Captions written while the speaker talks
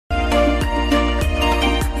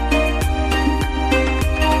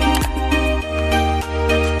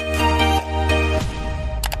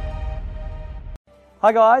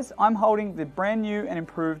Hi guys, I'm holding the brand new and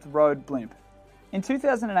improved RODE Blimp. In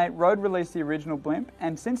 2008, RODE released the original Blimp,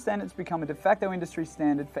 and since then it's become a de facto industry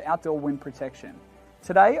standard for outdoor wind protection.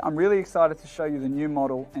 Today, I'm really excited to show you the new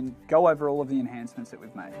model and go over all of the enhancements that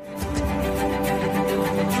we've made.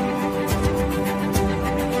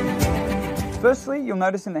 Firstly, you'll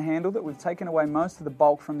notice in the handle that we've taken away most of the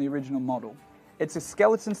bulk from the original model. It's a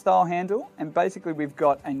skeleton style handle, and basically we've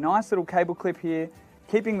got a nice little cable clip here,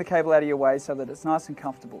 keeping the cable out of your way so that it's nice and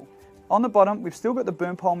comfortable. On the bottom, we've still got the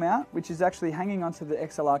boom pole mount, which is actually hanging onto the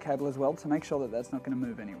XLR cable as well to make sure that that's not going to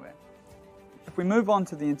move anywhere. If we move on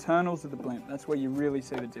to the internals of the Blimp, that's where you really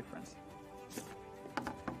see the difference.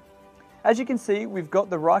 As you can see, we've got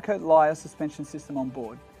the Rycote Lyre suspension system on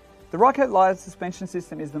board. The Rycote Lyre suspension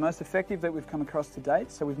system is the most effective that we've come across to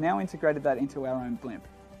date, so we've now integrated that into our own Blimp.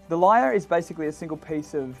 The Lyre is basically a single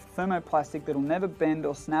piece of thermoplastic that'll never bend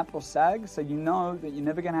or snap or sag, so you know that you're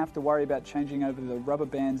never going to have to worry about changing over the rubber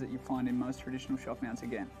bands that you find in most traditional shock mounts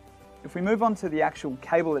again. If we move on to the actual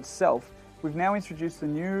cable itself, we've now introduced the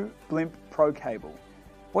new Blimp Pro cable.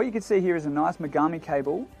 What you can see here is a nice Mogami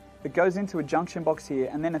cable that goes into a junction box here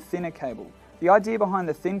and then a thinner cable. The idea behind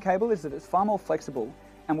the thin cable is that it's far more flexible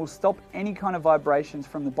and will stop any kind of vibrations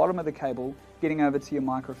from the bottom of the cable getting over to your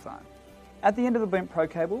microphone. At the end of the Blimp Pro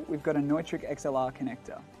cable, we've got a Neutrik XLR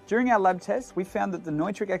connector. During our lab tests, we found that the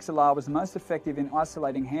Neutrik XLR was the most effective in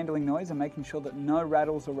isolating handling noise and making sure that no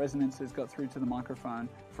rattles or resonances got through to the microphone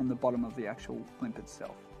from the bottom of the actual Blimp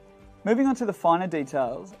itself. Moving on to the finer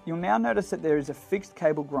details, you'll now notice that there is a fixed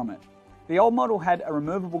cable grommet. The old model had a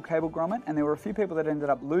removable cable grommet, and there were a few people that ended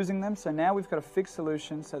up losing them, so now we've got a fixed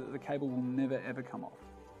solution so that the cable will never ever come off.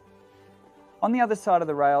 On the other side of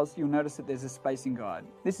the rails, you'll notice that there's a spacing guide.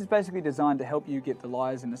 This is basically designed to help you get the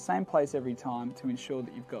lyres in the same place every time to ensure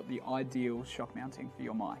that you've got the ideal shock mounting for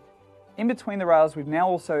your mic. In between the rails, we've now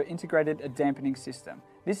also integrated a dampening system.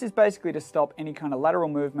 This is basically to stop any kind of lateral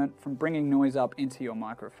movement from bringing noise up into your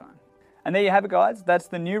microphone. And there you have it guys, that's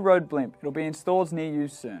the new RODE Blimp. It'll be in stores near you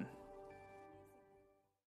soon.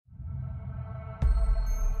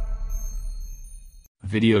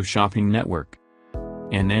 Video Shopping Network,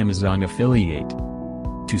 an Amazon affiliate.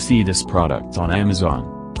 To see this product on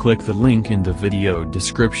Amazon, click the link in the video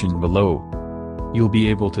description below. You'll be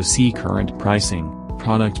able to see current pricing,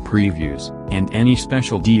 product previews, and any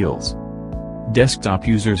special deals. Desktop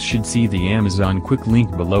users should see the Amazon quick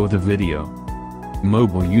link below the video.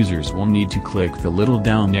 Mobile users will need to click the little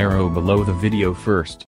down arrow below the video first.